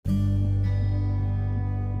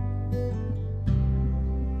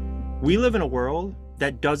We live in a world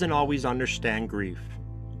that doesn't always understand grief,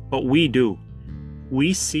 but we do.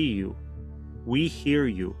 We see you, we hear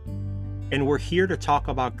you, and we're here to talk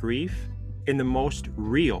about grief in the most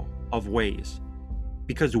real of ways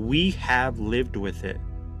because we have lived with it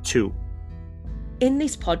too. In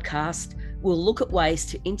this podcast, we'll look at ways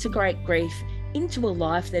to integrate grief into a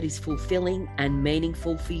life that is fulfilling and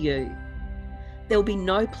meaningful for you. There'll be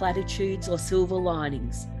no platitudes or silver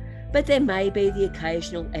linings, but there may be the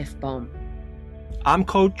occasional F-bomb. I'm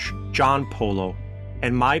Coach John Polo,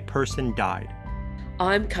 and my person died.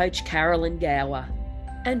 I'm Coach Carolyn Gower,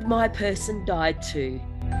 and my person died too.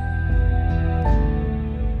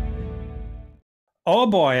 Oh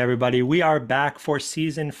boy, everybody, we are back for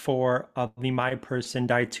season 4 of the My Person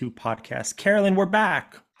Died Too podcast. Carolyn, we're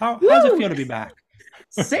back. How's it feel to be back?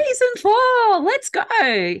 Season 4, let's go.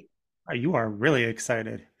 You are really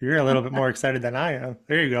excited. You're a little bit more excited than I am.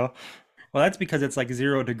 There you go. Well, that's because it's like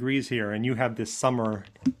 0 degrees here and you have this summer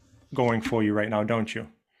going for you right now, don't you?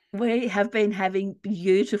 We have been having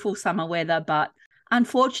beautiful summer weather, but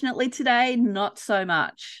unfortunately today, not so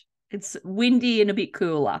much. It's windy and a bit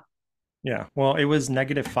cooler. Yeah, well, it was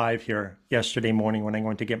 -5 here yesterday morning when I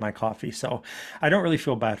went to get my coffee, so I don't really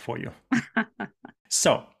feel bad for you.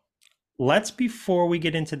 So, before we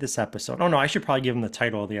get into this episode, I should probably give them the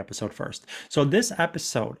title of the episode first. So this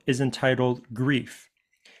episode is entitled Grief,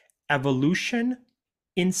 Evolution,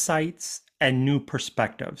 Insights, and New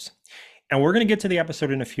Perspectives. And we're going to get to the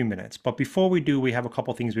episode in a few minutes, but before we do, we have a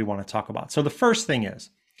couple things we want to talk about. So the first thing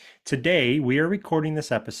is, today we are recording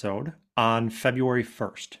this episode on February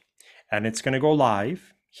 1st. And it's going to go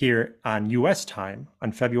live here on US time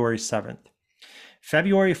on February 7th.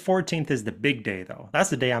 February 14th is the big day, though.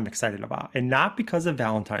 That's the day I'm excited about. And not because of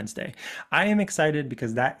Valentine's Day. I am excited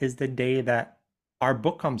because that is the day that our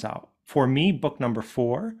book comes out. For me, book number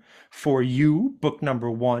 4. For you, book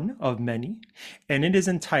number 1 of many. And it is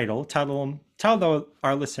entitled, tell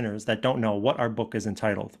our listeners that don't know what our book is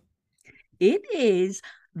entitled. It is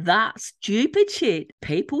That Stupid Shit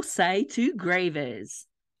People Say to Grievers.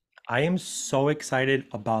 I am so excited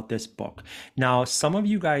about this book. Now, some of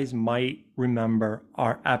you guys might remember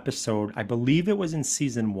our episode, I believe it was in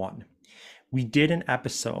season 1. We did an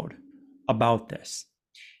episode about this.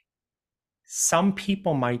 Some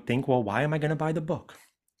people might think, well, why am I going to buy the book?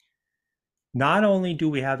 Not only do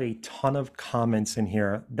we have a ton of comments in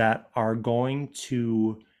here that are going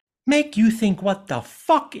to make you think, what the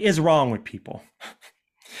fuck is wrong with people?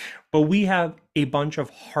 But we have a bunch of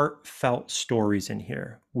heartfelt stories in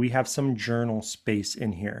here. We have some journal space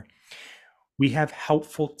in here. We have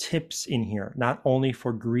helpful tips in here, not only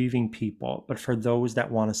for grieving people, but for those that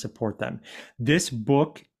want to support them. This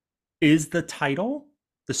book is the title,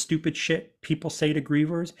 The Stupid Shit People Say to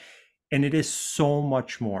Grievers, and it is so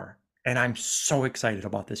much more. And I'm so excited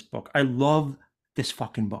about this book. I love this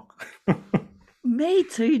fucking book. Me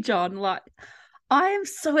too, John. I am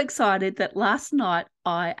so excited that last night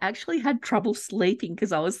I actually had trouble sleeping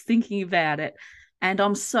because I was thinking about it. And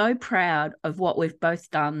I'm so proud of what we've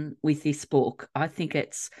both done with this book. I think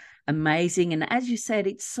it's amazing. And as you said,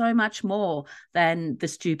 it's so much more than the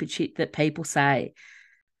stupid shit that people say.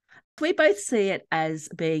 We both see it as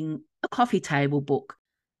being a coffee table book.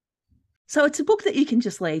 So it's a book that you can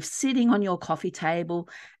just leave sitting on your coffee table,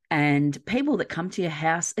 and people that come to your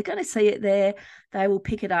house are going to see it there. They will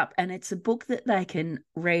pick it up, and it's a book that they can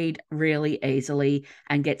read really easily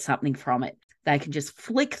and get something from it. They can just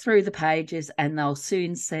flick through the pages and they'll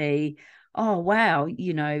soon see, oh, wow,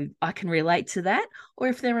 I can relate to that. Or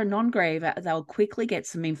if they're a non-griever, they'll quickly get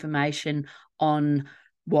some information on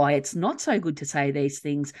why it's not so good to say these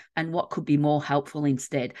things and what could be more helpful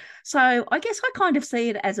instead. So I guess I kind of see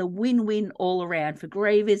it as a win-win all around for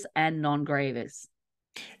grievers and non-grievers.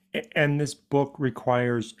 And this book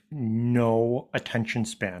requires no attention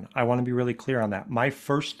span. I want to be really clear on that. My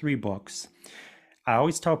first 3 books, I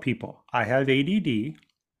always tell people, I have ADD,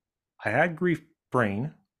 I had grief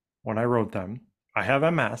brain when I wrote them, I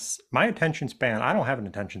have MS. My attention span, I don't have an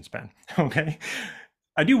attention span, okay?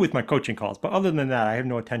 I do with my coaching calls, but other than that, I have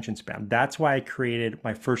no attention span. That's why I created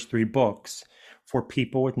my first 3 books for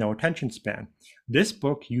people with no attention span. This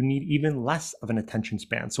book, you need even less of an attention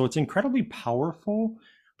span. So it's incredibly powerful,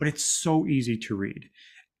 but it's so easy to read.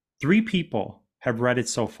 3 people have read it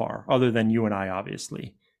so far, other than you and I,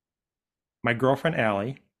 obviously. My girlfriend,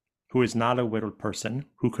 Allie, who is not a widowed person,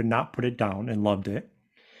 who could not put it down and loved it.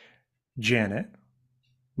 Janet,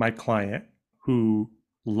 my client, who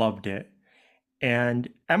loved it. And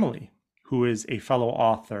Emily, who is a fellow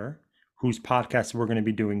author, whose podcast we're going to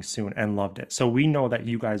be doing soon and loved it. So we know that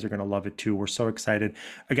you guys are going to love it too. We're so excited.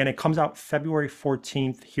 Again, it comes out February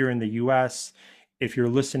 14th here in the US. If you're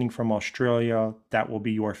listening from Australia, that will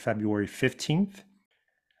be your February 15th.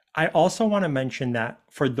 I also want to mention that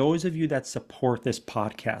for those of you that support this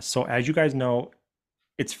podcast, so as you guys know,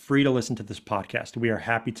 it's free to listen to this podcast. We are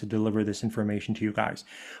happy to deliver this information to you guys,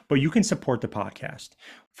 but you can support the podcast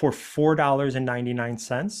for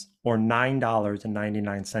 $4.99 or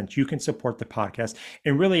 $9.99. You can support the podcast,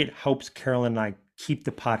 and really it helps Carolyn and I keep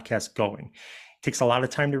the podcast going. It takes a lot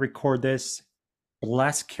of time to record this.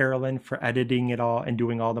 Bless Carolyn for editing it all and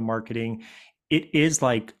doing all the marketing. It is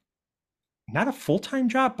like not a full-time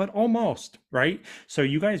job, but almost, right? So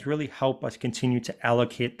you guys really help us continue to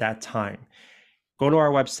allocate that time. Go to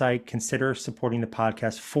our website, consider supporting the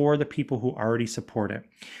podcast for the people who already support it.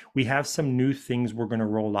 We have some new things we're going to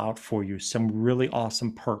roll out for you, some really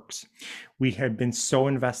awesome perks. We have been so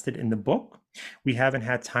invested in the book. We haven't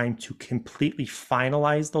had time to completely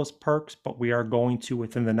finalize those perks, but we are going to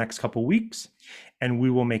within the next couple of weeks, and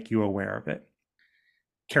we will make you aware of it.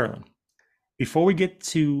 Carolyn, before we get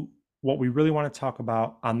to what we really want to talk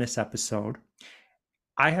about on this episode,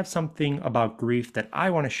 I have something about grief that I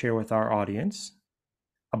want to share with our audience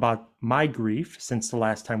about my grief since the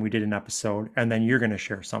last time we did an episode, and then you're going to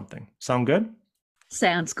share something. Sound good?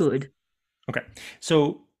 Sounds good. Okay.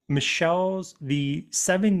 So the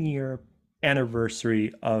 7-year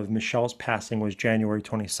anniversary of Michelle's passing was January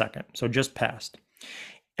 22nd. So just passed.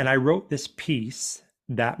 And I wrote this piece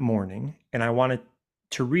that morning, and I wanted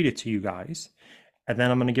to read it to you guys. And then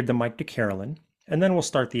I'm going to give the mic to Carolyn, and then we'll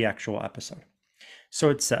start the actual episode. So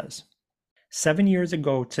it says, 7 years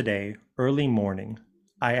ago today, early morning,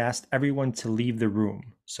 I asked everyone to leave the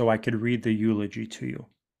room so I could read the eulogy to you.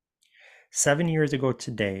 7 years ago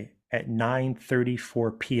today, at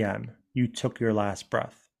 9:34 p.m., you took your last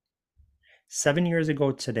breath. 7 years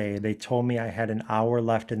ago today, they told me I had an hour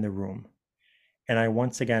left in the room, and I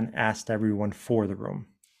once again asked everyone for the room.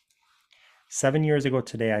 7 years ago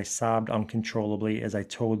today, I sobbed uncontrollably as I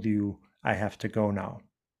told you I have to go now.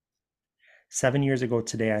 7 years ago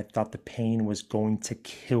today, I thought the pain was going to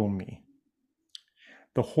kill me.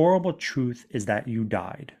 The horrible truth is that you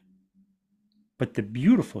died. But the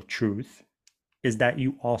beautiful truth is that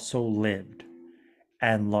you also lived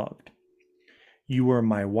and loved. You were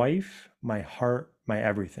my wife, my heart, my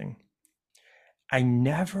everything. I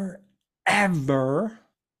never, ever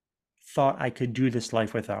thought I could do this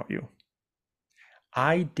life without you.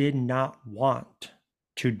 I did not want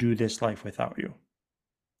to do this life without you.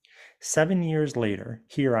 7 years later,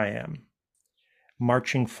 here I am,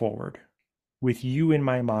 marching forward, with you in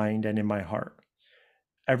my mind and in my heart,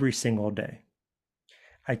 every single day.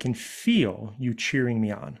 I can feel you cheering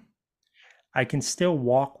me on. I can still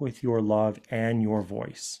walk with your love and your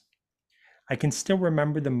voice. I can still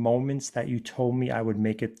remember the moments that you told me I would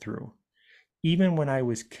make it through, even when I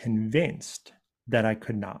was convinced that I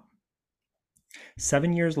could not.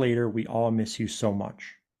 7 years later, we all miss you so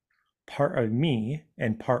much. Part of me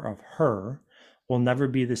and part of her will never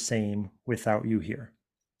be the same without you here.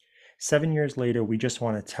 7 years later, we just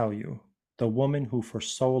want to tell you, the woman who for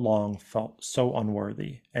so long felt so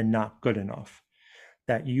unworthy and not good enough,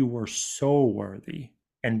 that you were so worthy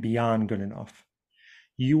and beyond good enough.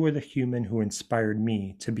 You were the human who inspired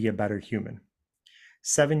me to be a better human.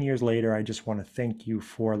 7 years later, I just want to thank you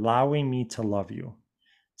for allowing me to love you.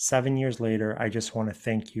 7 years later, I just want to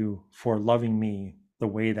thank you for loving me the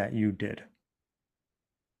way that you did.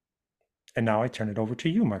 And now I turn it over to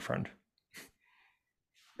you, my friend.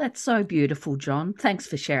 That's so beautiful, John. Thanks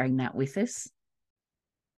for sharing that with us.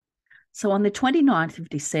 So on the 29th of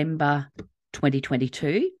December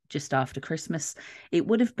 2022, just after Christmas, it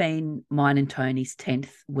would have been mine and Tony's 10th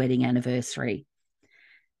wedding anniversary.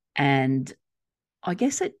 And I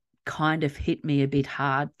guess it kind of hit me a bit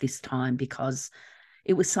hard this time because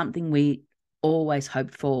it was something we always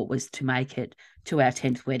hoped for, was to make it to our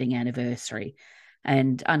 10th wedding anniversary.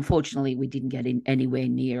 And unfortunately, we didn't get anywhere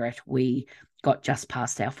near it. We got just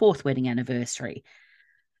past our 4th wedding anniversary.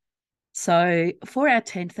 So for our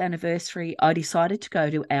 10th anniversary, I decided to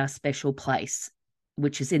go to our special place,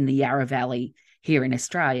 which is in the Yarra Valley here in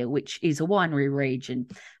Australia, which is a winery region.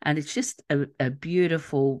 And it's just a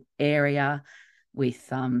beautiful area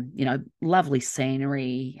with, lovely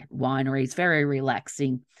scenery, wineries, very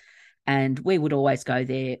relaxing. And we would always go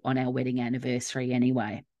there on our wedding anniversary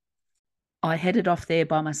anyway. I headed off there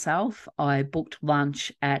by myself. I booked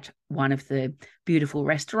lunch at one of the beautiful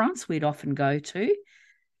restaurants we'd often go to.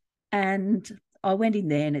 And I went in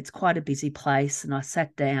there, and it's quite a busy place. And I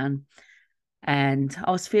sat down, and I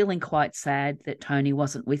was feeling quite sad that Tony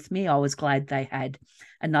wasn't with me. I was glad they had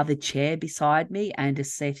another chair beside me and a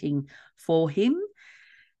setting for him.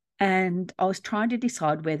 And I was trying to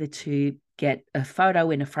decide whether to get a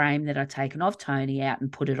photo in a frame that I'd taken of Tony out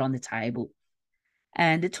and put it on the table.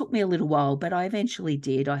 And it took me a little while, but I eventually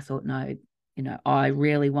did. I thought, no, I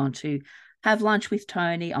really want to have lunch with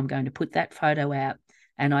Tony. I'm going to put that photo out.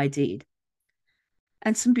 And I did.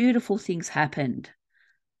 And some beautiful things happened.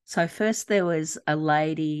 So, first, there was a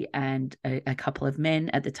lady and a couple of men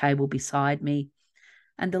at the table beside me.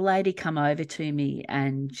 And the lady come over to me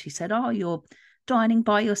and she said, "Oh, you're dining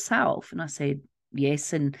by yourself?" And I said,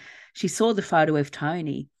 "Yes." And she saw the photo of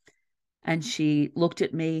Tony and she looked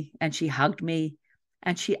at me and she hugged me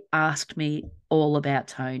and she asked me all about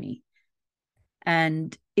Tony.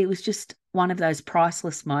 And it was just one of those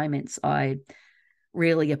priceless moments I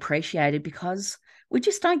really appreciated because we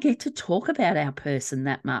just don't get to talk about our person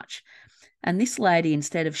that much. And this lady,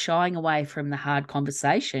 instead of shying away from the hard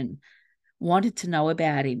conversation, wanted to know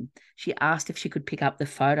about him. She asked if she could pick up the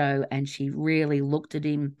photo and she really looked at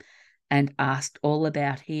him and asked all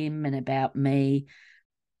about him and about me.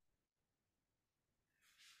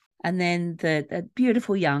 And then the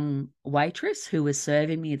beautiful young waitress who was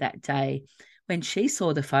serving me that day, when she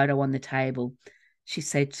saw the photo on the table, she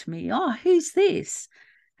said to me, "Oh, who's this?"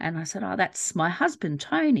 And I said, "Oh, that's my husband,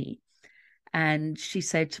 Tony." And she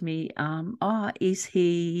said to me, "Oh, is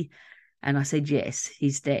he?" And I said, "Yes,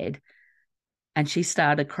 he's dead." And she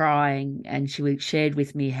started crying and she shared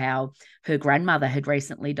with me how her grandmother had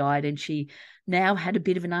recently died and she now had a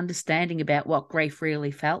bit of an understanding about what grief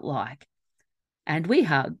really felt like. And we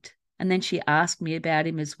hugged. And then she asked me about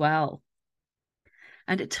him as well.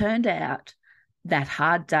 And it turned out that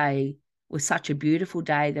hard day was such a beautiful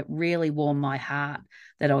day that really warmed my heart,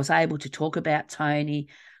 that I was able to talk about Tony.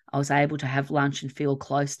 I was able to have lunch and feel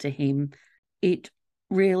close to him. It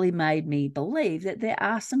really made me believe that there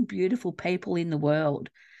are some beautiful people in the world.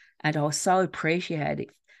 And I was so appreciative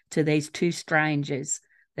to these two strangers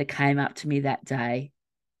that came up to me that day.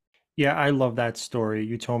 Yeah, I love that story.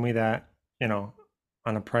 You told me that, you know,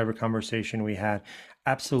 on a private conversation we had.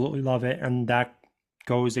 Absolutely love it. And that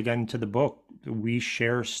goes again to the book. We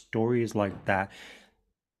share stories like that.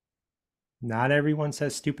 Not everyone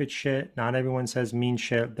says stupid shit. Not everyone says mean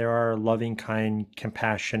shit. There are loving, kind,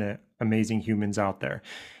 compassionate, amazing humans out there.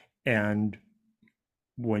 And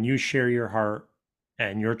when you share your heart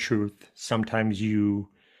and your truth, sometimes you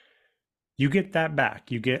get that back.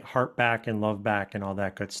 You get heart back and love back and all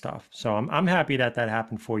that good stuff. So I'm happy that that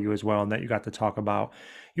happened for you as well and that you got to talk about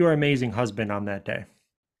your amazing husband on that day.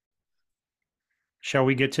 Shall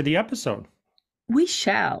we get to the episode? We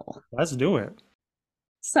shall. Let's do it.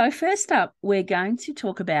 So, first up, we're going to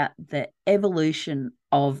talk about the evolution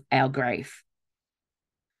of our grief.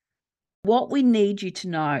 What we need you to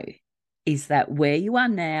know is that where you are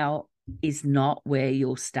now is not where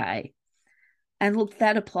you'll stay. And look,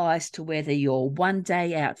 that applies to whether you're one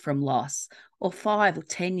day out from loss or 5 or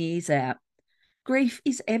 10 years out. Grief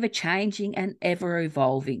is ever changing and ever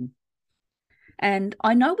evolving. And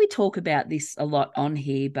I know we talk about this a lot on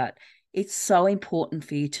here, but it's so important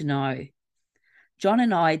for you to know. John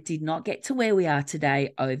and I did not get to where we are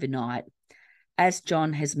today overnight. As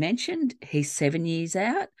John has mentioned, he's 7 years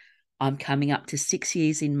out. I'm coming up to 6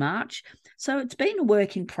 years in March. So it's been a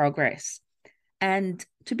work in progress. And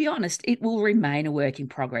to be honest, it will remain a work in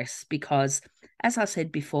progress because, as I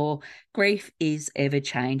said before, grief is ever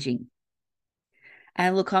changing.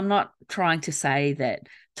 And look, I'm not trying to say that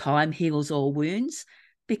time heals all wounds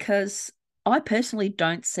because I personally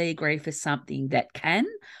don't see grief as something that can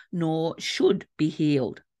nor should be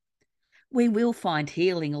healed. We will find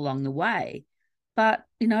healing along the way, but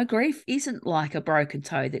grief isn't like a broken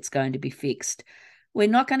toe that's going to be fixed. We're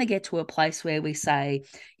not going to get to a place where we say,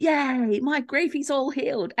 "Yay, my grief is all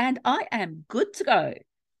healed and I am good to go."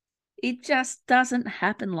 It just doesn't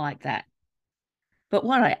happen like that. But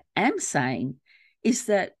what I am saying is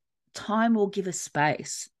that time will give us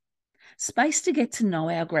space to get to know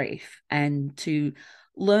our grief and to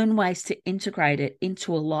learn ways to integrate it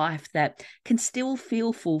into a life that can still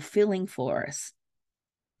feel fulfilling for us.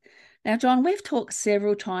 Now, John, we've talked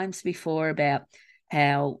several times before about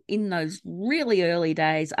how in those really early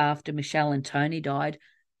days after Michelle and Tony died,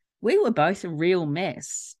 we were both a real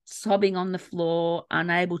mess, sobbing on the floor,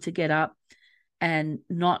 unable to get up, and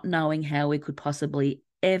not knowing how we could possibly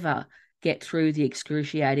ever get through the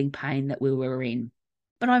excruciating pain that we were in.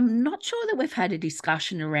 But I'm not sure that we've had a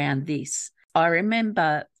discussion around this. I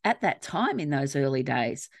remember at that time in those early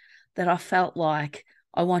days that I felt like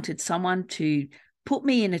I wanted someone to put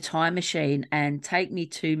me in a time machine and take me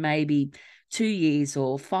to maybe 2 years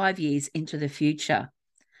or 5 years into the future,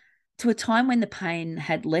 to a time when the pain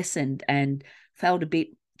had lessened and felt a bit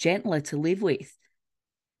gentler to live with.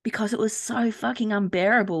 because it was so fucking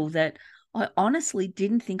unbearable that I honestly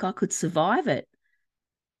didn't think I could survive it.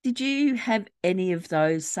 Did you have any of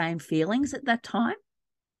those same feelings at that time?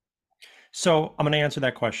 So I'm going to answer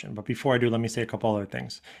that question, but before I do, let me say a couple other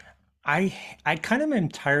things. I I kind of am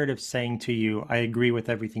tired of saying to you, I agree with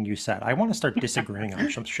everything you said. I want to start disagreeing on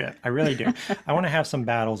some shit. I really do. I want to have some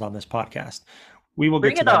battles on this podcast. We will get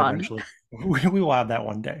Bring to it that on. eventually. We will have that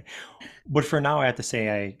one day. But for now, I have to say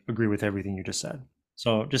I agree with everything you just said.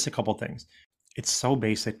 So just a couple things. It's so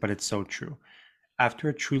basic, but it's so true. After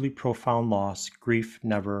a truly profound loss, grief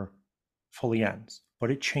never fully ends, but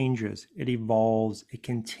it changes, it evolves, it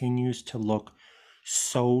continues to look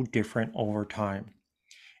so different over time.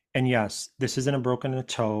 And yes, this isn't a broken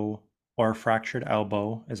toe or a fractured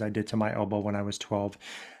elbow, as I did to my elbow when I was 12.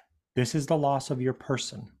 This is the loss of your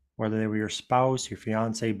person, whether they were your spouse, your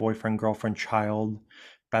fiance, boyfriend, girlfriend, child,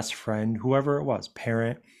 best friend, whoever it was,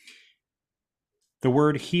 parent. The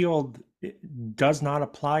word healed does not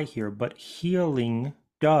apply here, but healing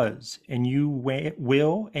does. And you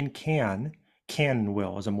will and can and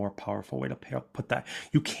will is a more powerful way to put that.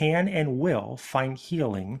 You can and will find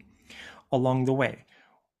healing along the way.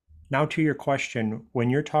 Now, to your question, when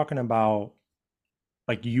you're talking about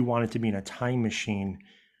like you wanted to be in a time machine,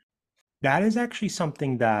 that is actually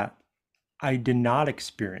something that I did not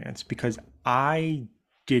experience because I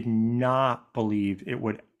did not believe it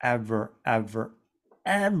would ever, ever,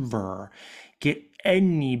 ever get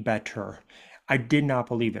any better. I did not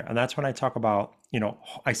believe it. And that's when I talk about,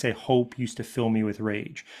 I say hope used to fill me with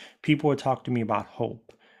rage. People would talk to me about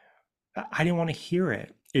hope. I didn't want to hear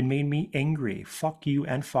it. It made me angry. Fuck you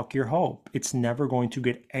and fuck your hope. It's never going to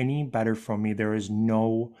get any better from me. There is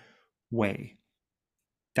no way.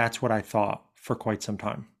 That's what I thought for quite some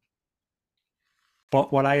time.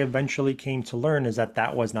 But what I eventually came to learn is that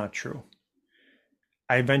that was not true.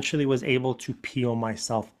 I eventually was able to peel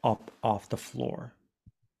myself up off the floor.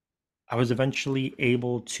 I was eventually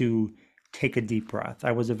able to take a deep breath.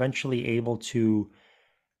 I was eventually able to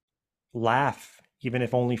laugh, even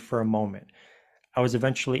if only for a moment. I was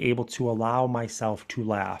eventually able to allow myself to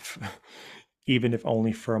laugh, even if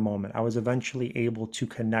only for a moment. I was eventually able to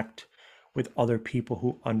connect with other people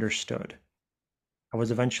who understood. I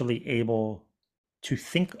was eventually able to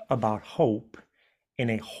think about hope in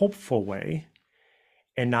a hopeful way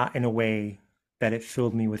and not in a way that it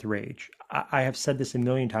filled me with rage. I have said this a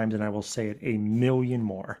million times and I will say it a million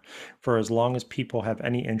more for as long as people have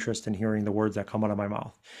any interest in hearing the words that come out of my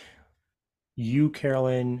mouth. You,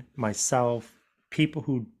 Carolyn, myself, people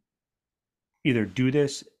who either do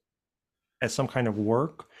this as some kind of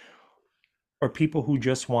work or people who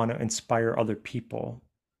just want to inspire other people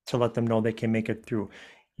to let them know they can make it through.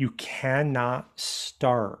 You cannot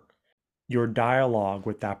start your dialogue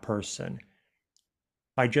with that person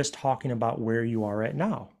by just talking about where you are at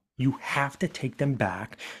now. You have to take them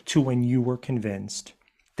back to when you were convinced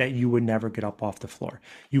that you would never get up off the floor.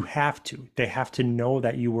 You have to. They have to know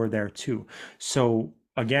that you were there too. So,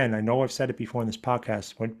 again, I know I've said it before in this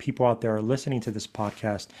podcast. When people out there are listening to this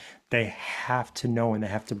podcast, they have to know and they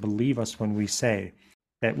have to believe us when we say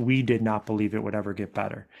that we did not believe it would ever get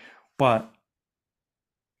better. But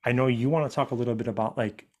I know you want to talk a little bit about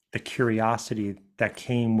like the curiosity that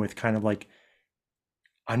came with kind of like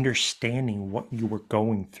understanding what you were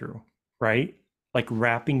going through, right? Like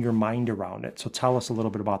wrapping your mind around it. So tell us a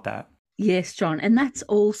little bit about that. Yes, John. And that's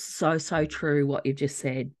all so, so true what you've just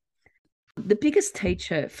said. The biggest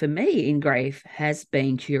teacher for me in grief has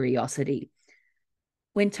been curiosity.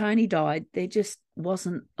 When Tony died, there just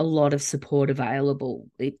wasn't a lot of support available.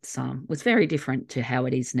 It was very different to how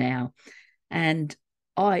it is now. And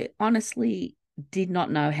I honestly did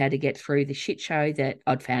not know how to get through the shit show that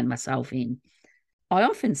I'd found myself in. I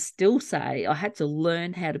often still say I had to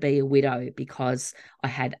learn how to be a widow because I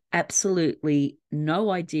had absolutely no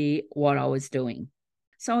idea what I was doing.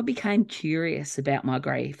 So I became curious about my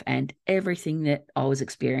grief and everything that I was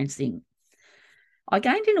experiencing. I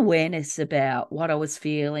gained an awareness about what I was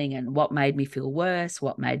feeling and what made me feel worse,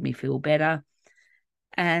 what made me feel better.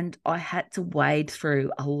 And I had to wade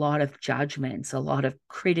through a lot of judgments, a lot of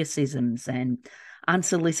criticisms, and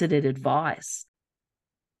unsolicited advice.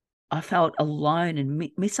 I felt alone and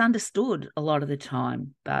misunderstood a lot of the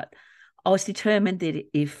time, but I was determined that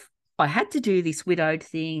if I had to do this widowed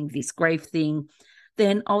thing, this grief thing,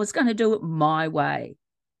 then I was going to do it my way.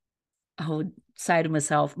 I would say to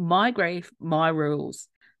myself, my grief, my rules.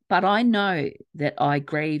 But I know that I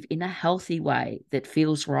grieve in a healthy way that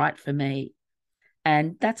feels right for me.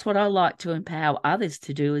 And that's what I like to empower others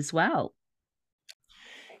to do as well.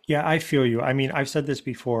 Yeah, I feel you. I mean, I've said this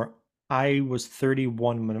before. I was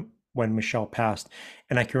 31 when Michelle passed,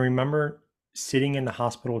 and I can remember sitting in the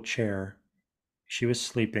hospital chair. She was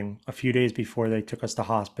sleeping a few days before they took us to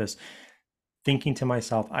hospice, thinking to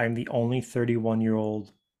myself, I'm the only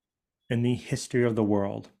 31-year-old in the history of the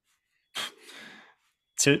world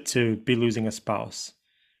to be losing a spouse.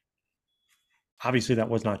 Obviously, that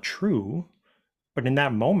was not true, but in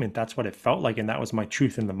that moment, that's what it felt like. And that was my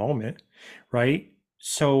truth in the moment, right?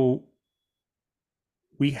 So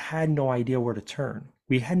we had no idea where to turn.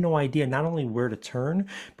 We had no idea not only where to turn,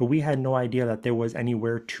 but we had no idea that there was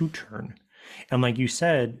anywhere to turn. And like you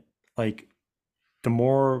said, like the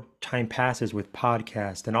more time passes with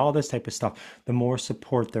podcasts and all this type of stuff, the more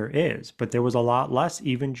support there is. But there was a lot less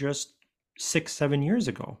even just 6, 7 years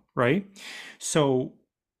ago, right? So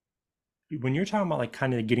when you're talking about like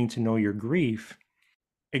kind of getting to know your grief,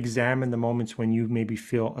 examine the moments when you maybe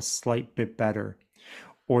feel a slight bit better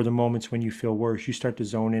or the moments when you feel worse. You start to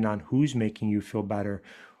zone in on who's making you feel better,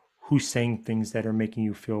 who's saying things that are making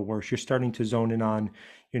you feel worse. You're starting to zone in on,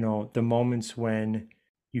 the moments when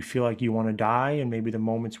you feel like you want to die and maybe the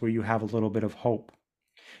moments where you have a little bit of hope.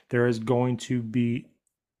 There is going to be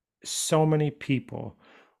so many people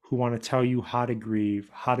who want to tell you how to grieve,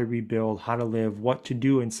 how to rebuild, how to live, what to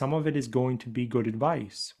do. And some of it is going to be good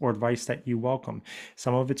advice or advice that you welcome.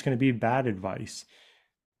 Some of it's going to be bad advice.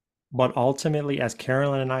 But ultimately, as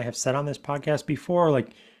Carolyn and I have said on this podcast before,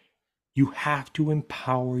 like you have to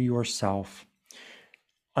empower yourself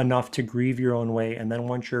enough to grieve your own way. And then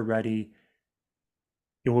once you're ready,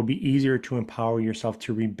 it will be easier to empower yourself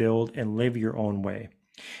to rebuild and live your own way.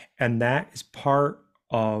 And that is part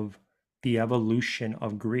of the evolution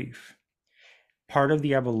of grief. Part of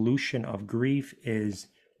the evolution of grief is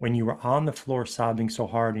when you were on the floor sobbing so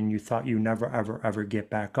hard and you thought you never, ever, ever get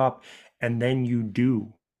back up, and then you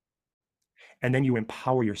do. And then you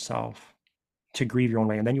empower yourself to grieve your own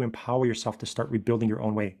way. And then you empower yourself to start rebuilding your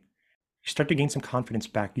own way. You start to gain some confidence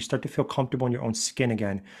back. You start to feel comfortable in your own skin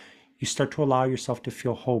again. You start to allow yourself to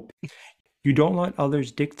feel hope. You don't let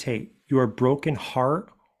others dictate your broken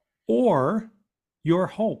heart or your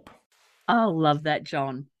hope. I love that,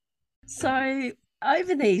 John. So,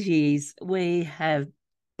 over these years, we have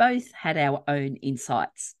both had our own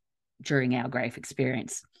insights during our grief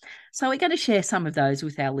experience. So, we're going to share some of those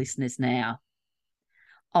with our listeners now.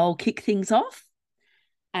 I'll kick things off.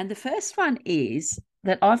 And the first one is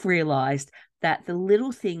that I've realized that the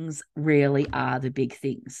little things really are the big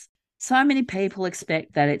things. So many people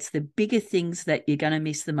expect that it's the bigger things that you're going to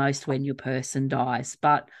miss the most when your person dies.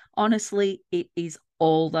 But honestly, it is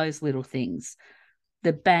all those little things.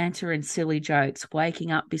 The banter and silly jokes,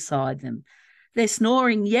 waking up beside them. They're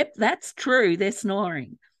snoring. Yep, that's true. They're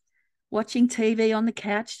snoring. Watching TV on the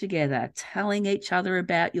couch together, telling each other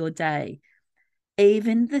about your day.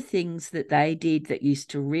 Even the things that they did that used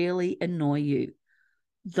to really annoy you.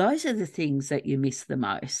 Those are the things that you miss the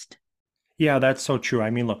most. Yeah, that's so true. I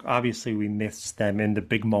mean, look, obviously we miss them in the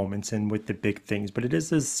big moments and with the big things, but it is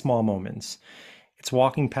the small moments. It's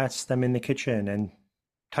walking past them in the kitchen and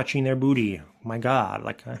touching their booty. My God,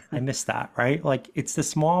 like I miss that, right? Like it's the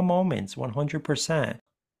small moments, 100%.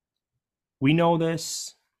 We know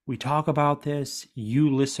this. We talk about this.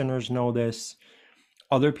 You listeners know this.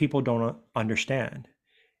 Other people don't understand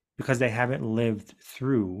because they haven't lived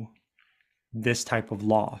through this type of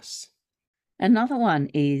loss. Another one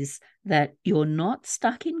is that you're not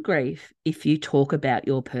stuck in grief if you talk about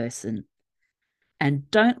your person.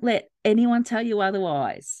 And don't let anyone tell you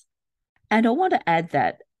otherwise. And I want to add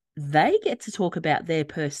that they get to talk about their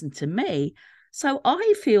person to me. So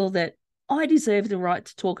I feel that I deserve the right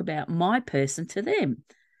to talk about my person to them.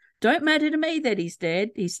 Don't matter to me that he's dead.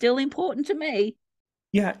 He's still important to me.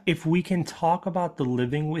 Yeah, if we can talk about the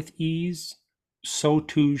living with ease, so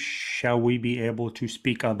too shall we be able to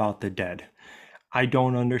speak about the dead. I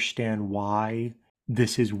don't understand why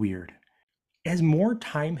this is weird. As more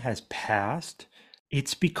time has passed,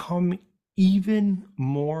 it's become even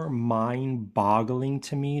more mind-boggling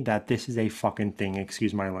to me that this is a fucking thing,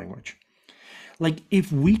 excuse my language. Like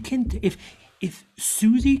if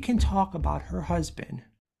Susie can talk about her husband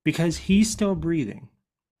because he's still breathing,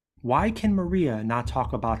 why can Maria not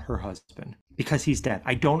talk about her husband? Because he's dead.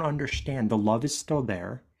 I don't understand. The love is still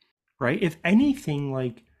there, right? If anything,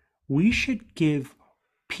 like we should give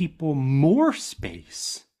people more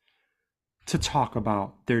space to talk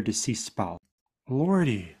about their deceased spouse.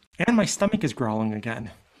 Lordy. And my stomach is growling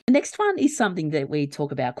again. The next one is something that we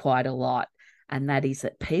talk about quite a lot, and that is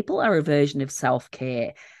that people are a version of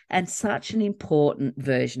self-care, and such an important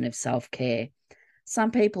version of self-care.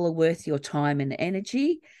 Some people are worth your time and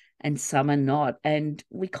energy, and some are not. And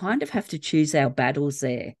we kind of have to choose our battles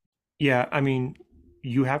there. Yeah, I mean,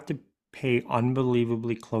 you have to pay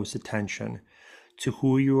unbelievably close attention to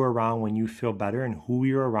who you're around when you feel better and who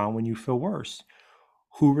you're around when you feel worse.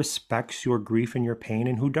 Who respects your grief and your pain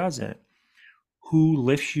and who doesn't? Who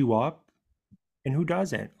lifts you up and who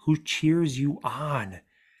doesn't? Who cheers you on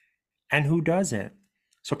and who doesn't?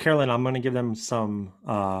 So, Carolyn, I'm going to give them some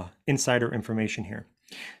insider information here.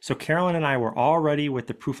 So, Carolyn and I were all ready with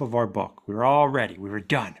the proof of our book. We were all ready. We were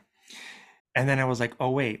done. And then I was like,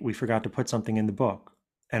 oh, wait, we forgot to put something in the book.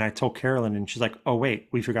 And I told Carolyn, and she's like, oh, wait,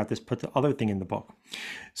 we forgot to put the other thing in the book.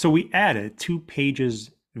 So we added 2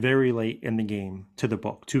 pages very late in the game to the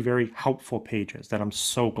book, 2 very helpful pages that I'm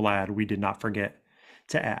so glad we did not forget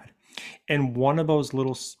to add. And one of those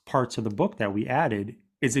little parts of the book that we added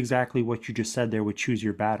is exactly what you just said there with Choose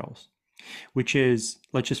Your Battles, which is,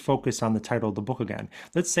 let's just focus on the title of the book again.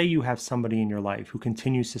 Let's say you have somebody in your life who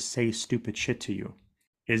continues to say stupid shit to you.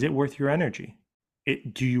 Is it worth your energy?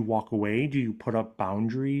 Do you walk away? Do you put up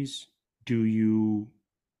boundaries? Do you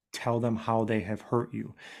tell them how they have hurt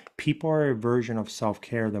you? People are a version of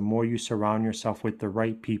self-care. The more you surround yourself with the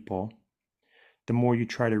right people, the more you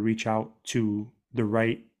try to reach out to the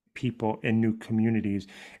right people in new communities,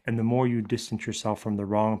 and the more you distance yourself from the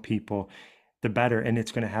wrong people, the better. And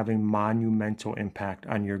it's going to have a monumental impact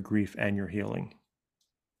on your grief and your healing.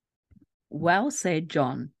 Well said,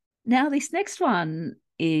 John. Now, this next one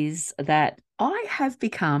is that I have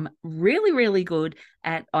become really, really good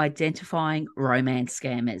at identifying romance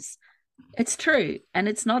scammers. It's true. And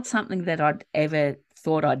it's not something that I'd ever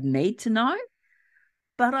thought I'd need to know,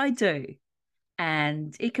 but I do.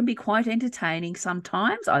 And it can be quite entertaining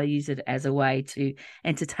sometimes. I use it as a way to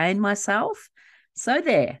entertain myself. So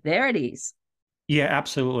there it is. Yeah,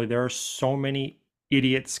 absolutely. There are so many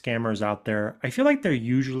idiot scammers out there. I feel like they're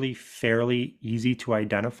usually fairly easy to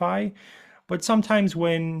identify, but sometimes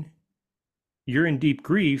when you're in deep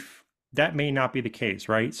grief, that may not be the case,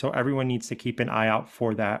 right? So everyone needs to keep an eye out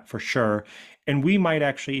for that for sure. And we might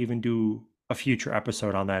actually even do a future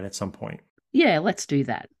episode on that at some point. Yeah, let's do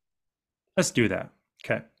that. Let's do that.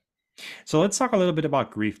 Okay. So let's talk a little bit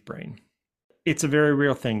about grief brain. It's a very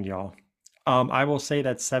real thing, y'all. I will say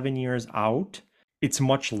that 7 years out, it's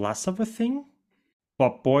much less of a thing,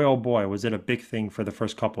 but boy, oh boy, was it a big thing for the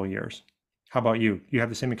first couple of years. How about you? You have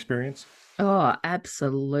the same experience? Oh,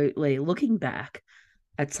 absolutely. Looking back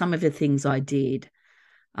at some of the things I did,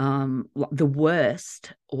 the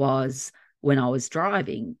worst was when I was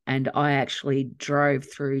driving and I actually drove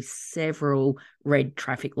through several red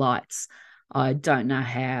traffic lights. I don't know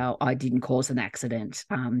how I didn't cause an accident.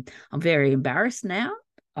 I'm very embarrassed now.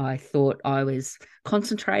 I thought I was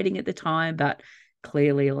concentrating at the time, but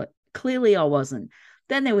clearly I wasn't.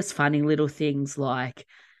 Then there was funny little things like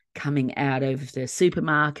coming out of the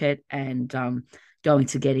supermarket and going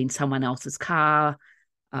to get in someone else's car.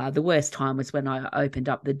 The worst time was when I opened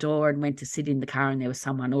up the door and went to sit in the car and there was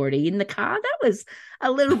someone already in the car. That was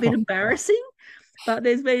a little bit embarrassing, but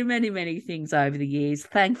there's been many, many things over the years.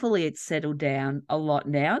 Thankfully, it's settled down a lot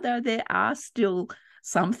now, though there are still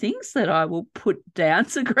some things that I will put down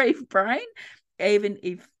to grief brain, even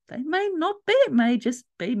if they may not be. It may just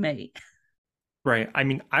be me. Right. I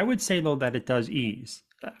mean, I would say though that it does ease.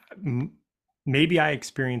 Maybe I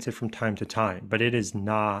experience it from time to time, but it is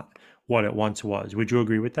not what it once was. Would you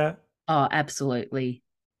agree with that? Oh, absolutely.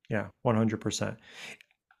 Yeah, 100%.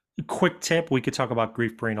 Quick tip, we could talk about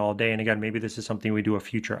grief brain all day. And again, maybe this is something we do a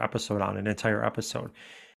future episode on, an entire episode.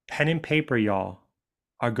 Pen and paper, y'all,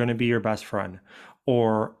 are going to be your best friend.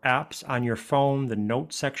 Or apps on your phone, the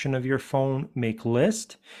note section of your phone, make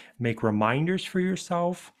lists, make reminders for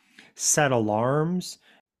yourself, set alarms.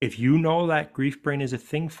 If you know that grief brain is a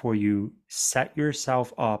thing for you, set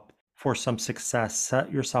yourself up for some success.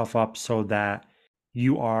 Set yourself up so that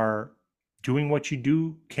you are doing what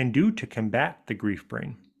you can do to combat the grief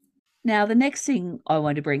brain. Now, the next thing I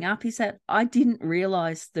want to bring up is that I didn't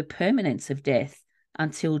realize the permanence of death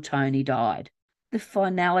until Tony died. The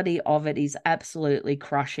finality of it is absolutely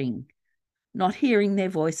crushing. Not hearing their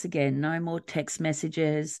voice again, no more text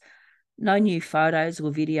messages, no new photos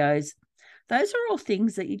or videos. Those are all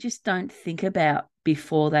things that you just don't think about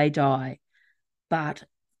before they die, but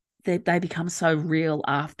they become so real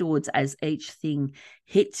afterwards as each thing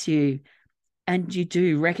hits you, and you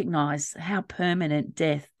do recognize how permanent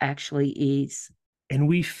death actually is. And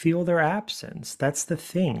we feel their absence. That's the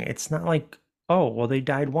thing. It's not like, oh, well, they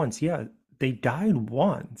died once. Yeah, they died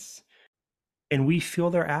once. And we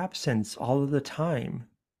feel their absence all of the time.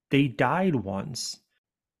 They died once,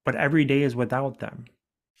 but every day is without them.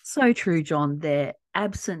 So true, John. Their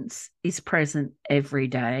absence is present every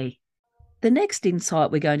day. The next insight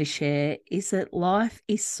we're going to share is that life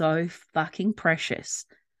is so fucking precious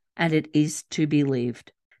and it is to be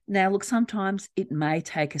lived. Now, look, sometimes it may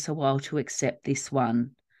take us a while to accept this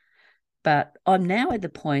one, but I'm now at the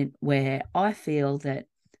point where I feel that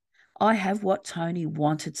I have what Tony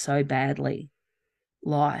wanted so badly: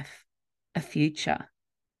 life, a future.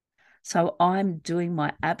 So I'm doing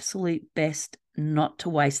my absolute best not to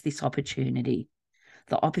waste this opportunity,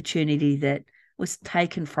 the opportunity that was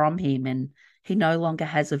taken from him and he no longer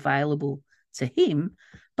has available to him,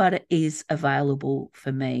 but it is available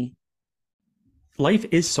for me. Life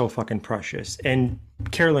is so fucking precious. And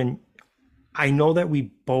Carolyn, I know that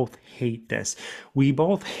we both hate this. We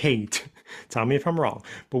both hate, tell me if I'm wrong,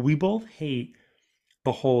 but we both hate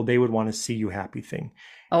the whole they would want to see you happy thing.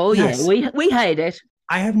 Oh yeah, Yes, we hate it.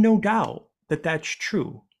 I have no doubt that that's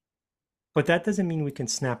true. But that doesn't mean we can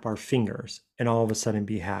snap our fingers and all of a sudden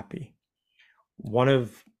be happy. One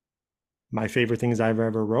of my favorite things I've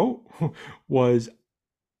ever wrote was,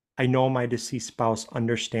 I know my deceased spouse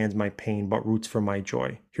understands my pain but roots for my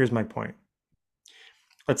joy. Here's my point.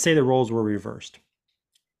 Let's say the roles were reversed.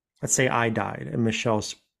 Let's say I died and Michelle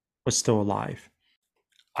was still alive.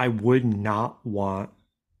 I would not want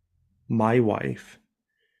my wife,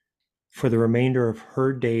 for the remainder of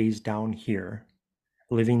her days down here,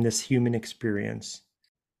 living this human experience,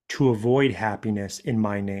 to avoid happiness in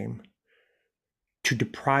my name, to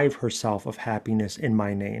deprive herself of happiness in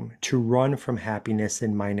my name, to run from happiness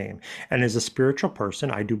in my name. And as a spiritual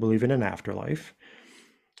person, I do believe in an afterlife.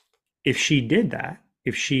 If she did that,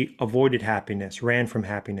 if she avoided happiness, ran from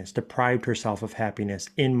happiness, deprived herself of happiness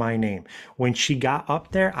in my name, when she got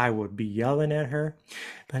up there, I would be yelling at her,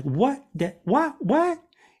 like, what? What?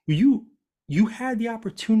 You had the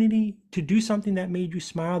opportunity to do something that made you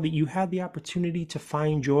smile, that you had the opportunity to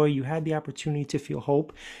find joy, you had the opportunity to feel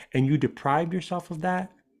hope, and you deprived yourself of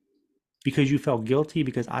that because you felt guilty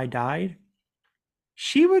because I died.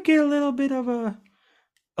 She would get a little bit of a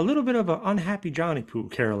unhappy Johnny Poo,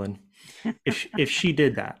 Carolyn. If she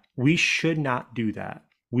did that, we should not do that.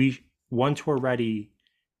 Once we're ready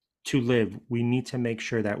to live, we need to make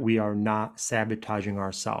sure that we are not sabotaging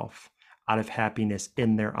ourselves out of happiness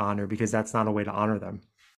in their honor, because that's not a way to honor them.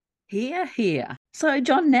 Here, here. So,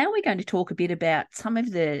 John, now we're going to talk a bit about some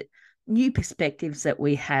of the new perspectives that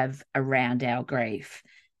we have around our grief,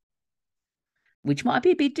 which might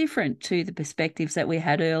be a bit different to the perspectives that we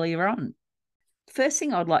had earlier on. First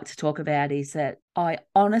thing I'd like to talk about is that I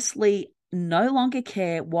honestly no longer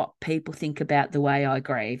care what people think about the way I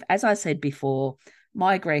grieve. As I said before,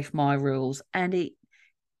 my grief, my rules. And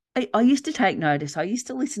I used to take notice. I used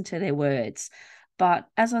to listen to their words. But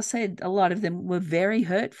as I said, a lot of them were very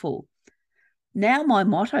hurtful. Now, my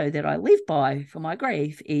motto that I live by for my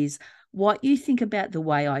grief is, what you think about the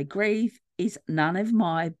way I grieve is none of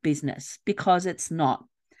my business, because it's not.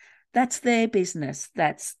 That's their business.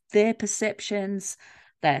 That's their perceptions.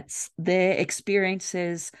 That's their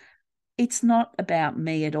experiences. It's not about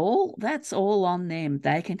me at all. That's all on them.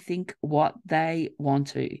 They can think what they want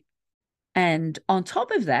to. And on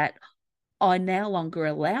top of that, I no longer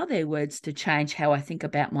allow their words to change how I think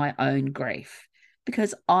about my own grief,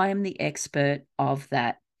 because I am the expert of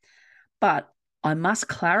that. But I must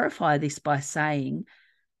clarify this by saying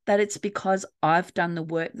that it's because I've done the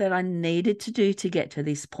work that I needed to do to get to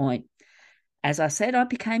this point. As I said, I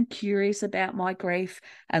became curious about my grief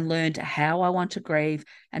and learned how I want to grieve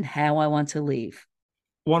and how I want to live.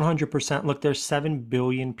 100%. Look, there's 7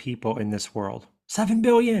 billion people in this world. 7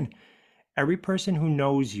 billion. Every person who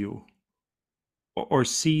knows you or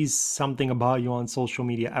sees something about you on social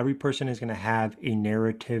media, every person is going to have a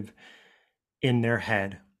narrative in their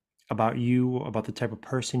head about you, about the type of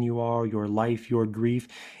person you are, your life, your grief.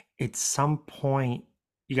 At some point,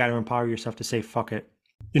 you got to empower yourself to say, fuck it.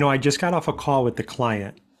 I just got off a call with the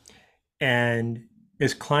client, and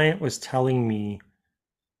his client was telling me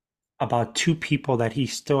about 2 people that he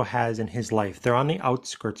still has in his life. They're on the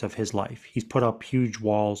outskirts of his life. He's put up huge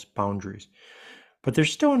walls, boundaries, but they're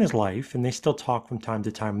still in his life, and they still talk from time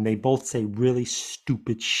to time, and they both say really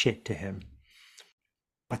stupid shit to him.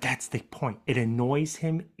 But that's the point. It annoys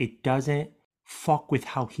him. It doesn't fuck with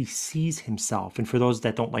how he sees himself. And for those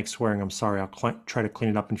that don't like swearing, I'm sorry. I'll try to clean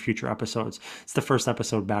it up in future episodes. It's the first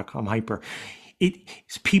episode back. I'm hyper.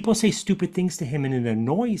 People say stupid things to him and it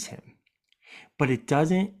annoys him, but it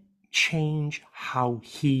doesn't change how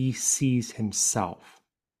he sees himself.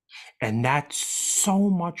 And that's so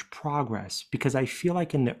much progress, because I feel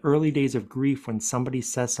like in the early days of grief, when somebody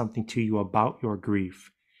says something to you about your grief,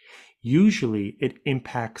 usually it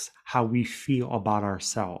impacts how we feel about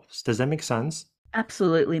ourselves. Does that make sense?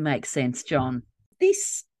 Absolutely makes sense, John.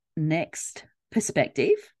 This next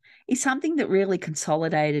perspective is something that really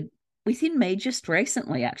consolidated within me just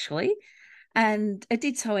recently, actually. And it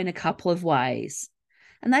did so in a couple of ways.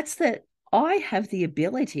 And that's that I have the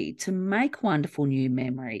ability to make wonderful new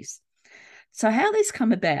memories. So, how this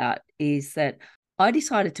come about is that I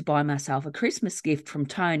decided to buy myself a Christmas gift from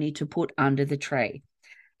Tony to put under the tree.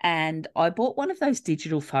 And I bought one of those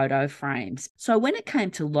digital photo frames. So, when it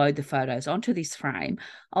came to load the photos onto this frame,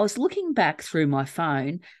 I was looking back through my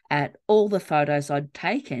phone at all the photos I'd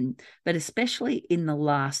taken, but especially in the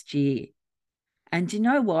last year. And you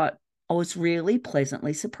know what? I was really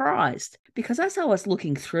pleasantly surprised because as I was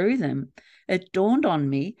looking through them, it dawned on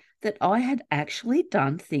me that I had actually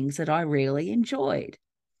done things that I really enjoyed.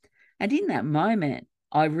 And in that moment,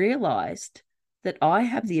 I realized that I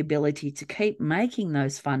have the ability to keep making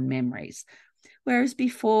those fun memories. Whereas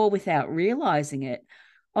before, without realizing it,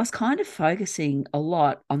 I was kind of focusing a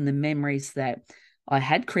lot on the memories that I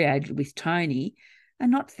had created with Tony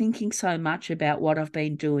and not thinking so much about what I've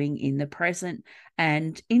been doing in the present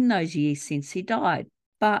and in those years since he died.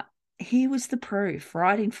 But here was the proof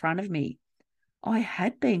right in front of me. I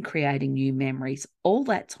had been creating new memories all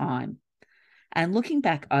that time, and looking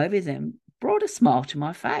back over them brought a smile to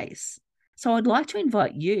my face. So I'd like to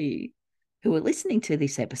invite you who are listening to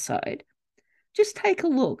this episode, just take a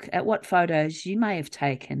look at what photos you may have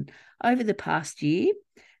taken over the past year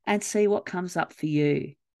and see what comes up for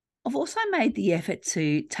you. I've also made the effort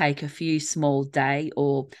to take a few small day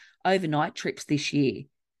or overnight trips this year.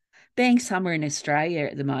 Being somewhere in Australia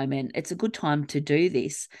at the moment, it's a good time to do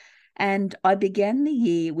this. And I began the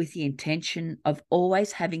year with the intention of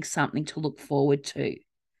always having something to look forward to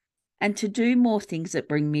and to do more things that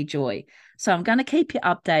bring me joy. So I'm going to keep you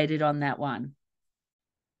updated on that one.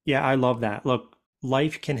 Yeah, I love that. Look,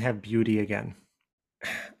 life can have beauty again.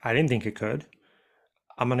 I didn't think it could.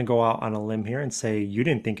 I'm going to go out on a limb here and say you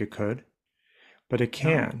didn't think it could, but it No.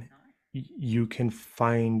 can. You can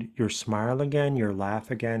find your smile again, your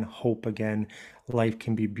laugh again, hope again. Life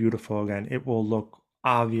can be beautiful again. It will look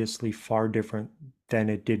obviously far different than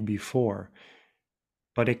it did before,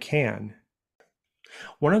 but it can.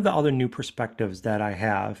 One of the other new perspectives that I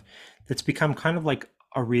have that's become kind of like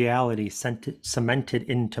a reality cemented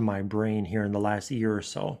into my brain here in the last year or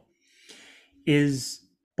so is,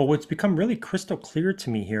 but what's become really crystal clear to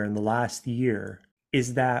me here in the last year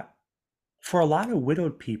is that for a lot of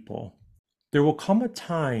widowed people, there will come a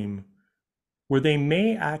time where they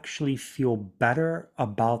may actually feel better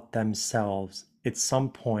about themselves at some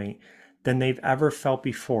point than they've ever felt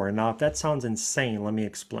before. And now, if that sounds insane, let me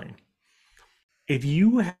explain. If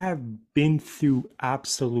you have been through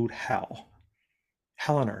absolute hell,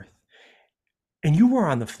 hell on earth, and you were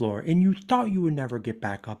on the floor and you thought you would never get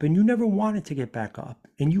back up and you never wanted to get back up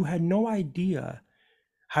and you had no idea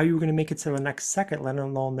how you were going to make it to the next second, let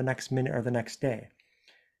alone the next minute or the next day.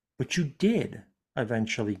 But you did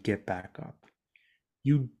eventually get back up.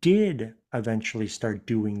 You did eventually start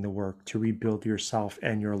doing the work to rebuild yourself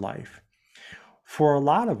and your life. For a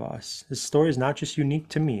lot of us, this story is not just unique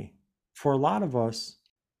to me. For a lot of us,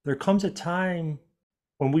 there comes a time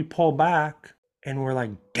when we pull back and we're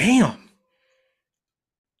like, damn,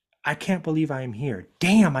 I can't believe I am here.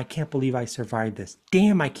 Damn, I can't believe I survived this.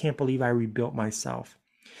 Damn, I can't believe I rebuilt myself.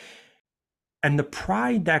 And the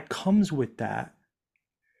pride that comes with that,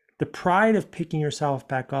 the pride of picking yourself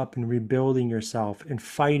back up and rebuilding yourself and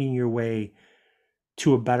fighting your way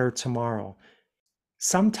to a better tomorrow,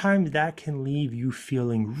 sometimes that can leave you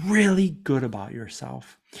feeling really good about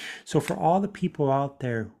yourself. So, for all the people out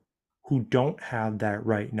there who don't have that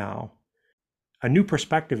right now, a new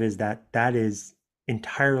perspective is that that is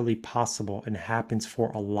entirely possible and happens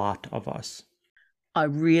for a lot of us. I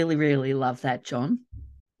really, really love that, John.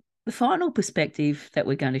 The final perspective that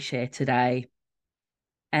we're going to share today,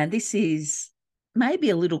 and this is maybe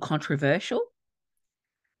a little controversial,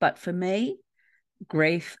 but for me,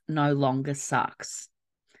 grief no longer sucks.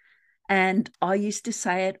 And I used to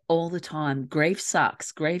say it all the time, grief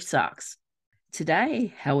sucks, grief sucks.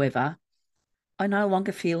 Today, however, I no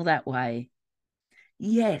longer feel that way.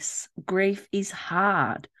 Yes, grief is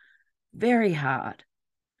hard, very hard,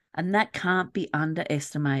 and that can't be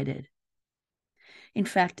underestimated. In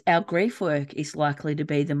fact, our grief work is likely to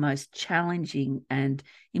be the most challenging and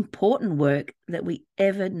important work that we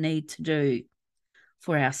ever need to do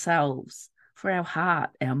for ourselves, for our heart,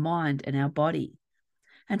 our mind, and our body,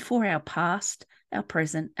 and for our past, our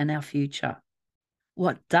present, and our future.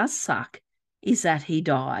 What does suck is that he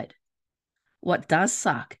died. What does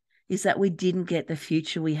suck is that we didn't get the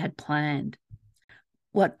future we had planned.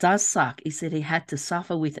 What does suck is that he had to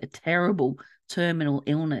suffer with a terrible terminal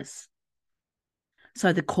illness.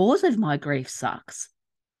 So the cause of my grief sucks,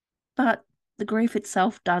 but the grief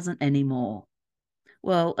itself doesn't anymore.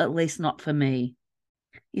 Well, at least not for me.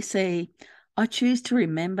 You see, I choose to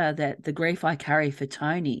remember that the grief I carry for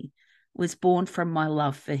Tony was born from my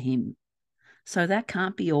love for him. So that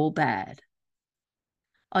can't be all bad.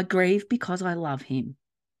 I grieve because I love him.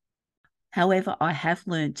 However, I have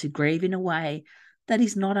learned to grieve in a way that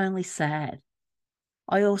is not only sad,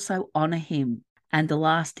 I also honour him and the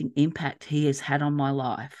lasting impact he has had on my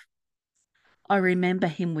life. I remember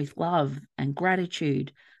him with love and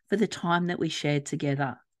gratitude for the time that we shared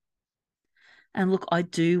together. And look, I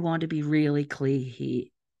do want to be really clear here.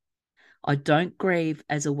 I don't grieve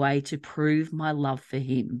as a way to prove my love for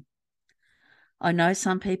him. I know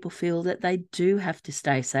some people feel that they do have to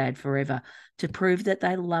stay sad forever to prove that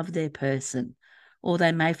they love their person, or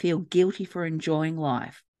they may feel guilty for enjoying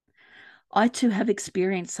life. I too have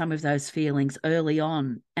experienced some of those feelings early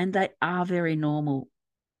on, and they are very normal.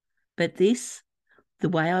 But this, the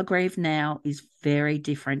way I grieve now, is very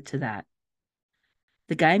different to that.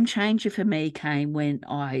 The game changer for me came when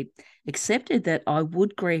I accepted that I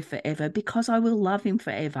would grieve forever because I will love him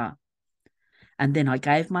forever. And then I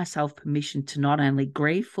gave myself permission to not only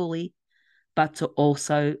grieve fully, but to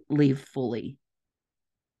also live fully.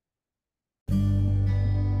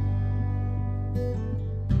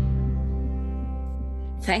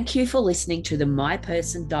 Thank you for listening to the My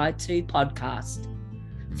Person Died Too podcast.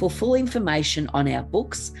 For full information on our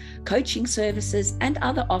books, coaching services, and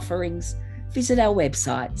other offerings, visit our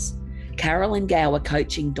websites,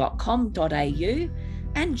 carolyngowercoaching.com.au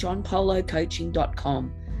and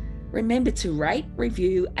johnpolocoaching.com. Remember to rate,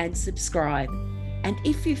 review, and subscribe. And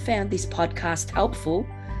if you found this podcast helpful,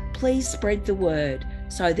 please spread the word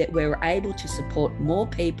so that we're able to support more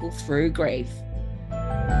people through grief.